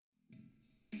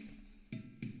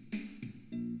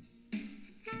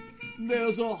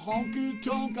There's a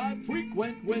honky-tonk I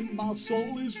frequent when my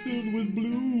soul is filled with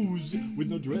blues, with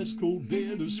no dress code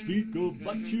there to speak of,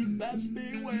 but you'd best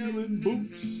be wearing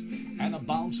boots, and a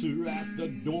bouncer at the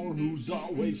door who's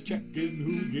always checking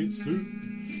who gets through.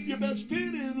 You best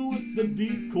fit in with the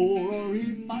decor or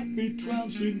he might be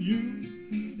trouncing you.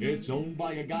 It's owned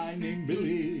by a guy named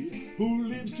Billy who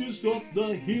lives just up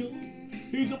the hill.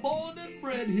 He's a born and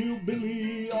bred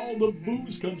hillbilly, all the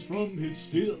booze comes from his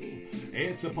still.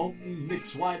 It's a potent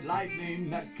mixed white lightning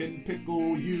that can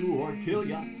pickle you or kill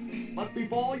ya. But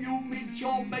before you meet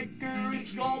your maker,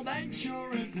 it's Gol Dang, sure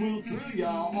it will thrill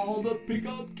ya. All the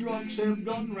pickup trucks have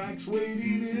gun racks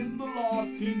waiting in the lot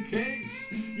in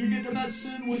case you get to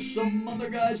messing with some other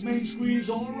guy's main squeeze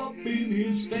or up in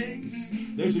his face.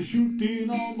 There's a shooting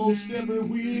almost every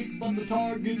week, but the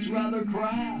target's rather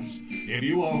crass. If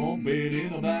you are humping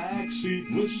in a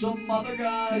backseat with some other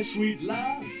guy's sweet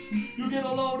lass, you get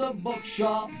a load of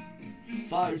buckshot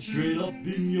fired straight up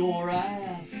in your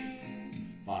ass.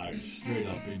 Fired straight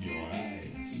up in your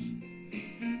ass.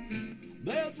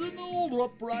 There's an old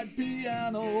upright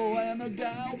piano and a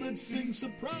gal that sings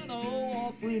soprano,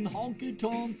 offering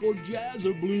honky-tonk or jazz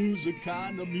or blues, the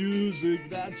kind of music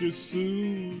that just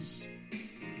soothes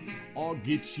or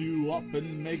gets you up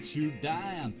and makes you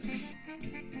dance.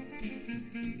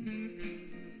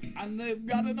 And they've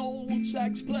got an old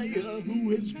sax player who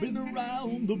has been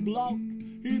around the block.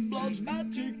 He blows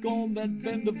magic on that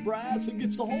bend of brass and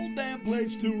gets the whole damn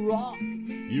place to rock.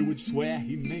 You would swear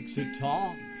he makes it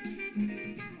talk.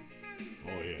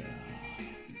 Oh yeah.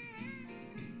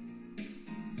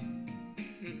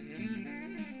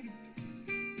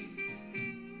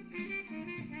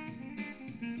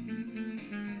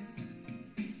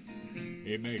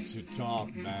 He makes it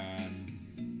talk, man.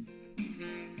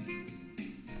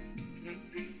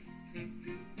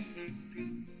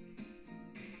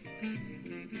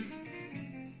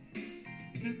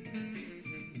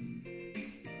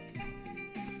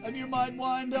 And you might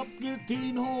wind up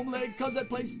getting home late 'cause that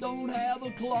place don't have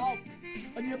a clock.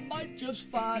 And you might just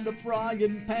find a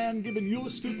frying pan giving your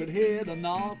stupid head a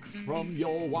knock from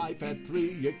your wife at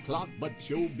 3 o'clock. But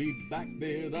you'll be back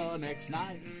there the next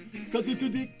night 'cause it's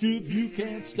addictive, you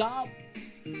can't stop.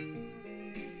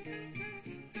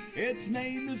 Its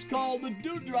name is called the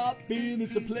Dewdrop-In.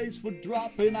 It's a place for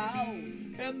dropping out,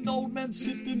 and old men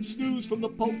sit and snooze from the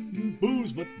potent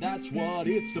booze. But that's what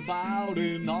it's about.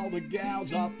 And all the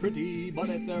gals are pretty, but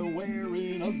if they're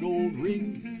wearing a gold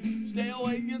ring, stay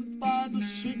away and find a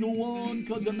single one,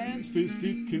 'cause a man's fist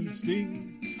it can sting.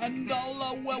 And all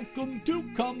are welcome to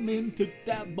come in to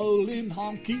dabble in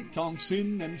honky-tonk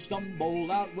sin and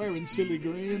stumble out wearing silly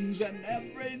grins. And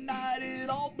every night it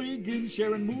all begins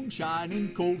sharing moonshine in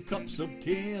cold cups of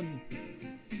tin.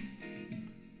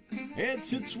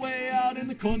 It's its way out in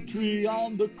the country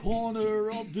on the corner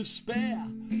of despair,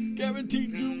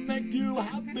 guaranteed to make you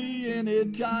happy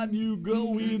anytime you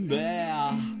go in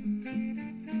there.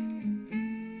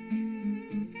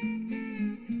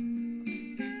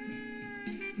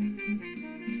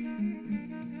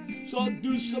 So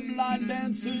do some line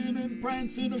dancing and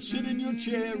prancing, or sit in your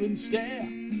chair and stare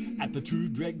at the true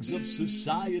dregs of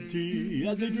society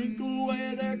as they drink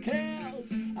away their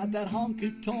cares. At that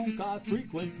honky-tonk I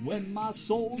frequent when my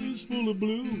soul is full of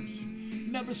blues,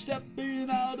 never stepping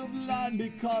out of line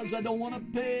because I don't want to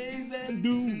pay their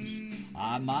dues.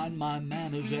 I mind my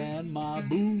manners and my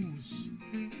booze,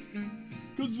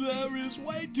 'cause there is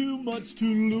way too much to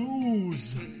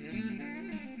lose.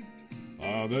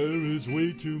 There is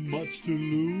way too much to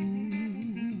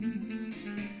lose.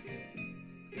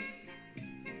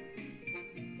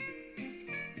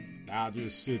 Now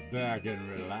just sit back and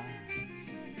relax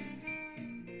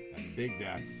and dig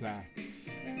that sax.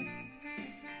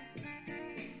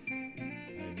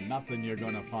 Ain't nothing you're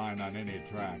gonna find on any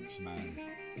tracks, man.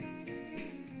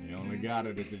 You only got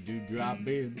it if they do drop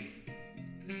in.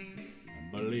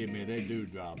 And believe me, they do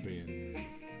drop in.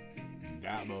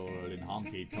 Dabble in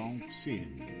honky-tonk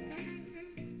sin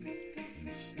and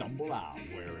stumble out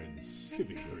wearing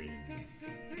civic grins.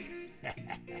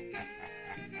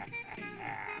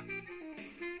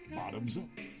 Bottoms up.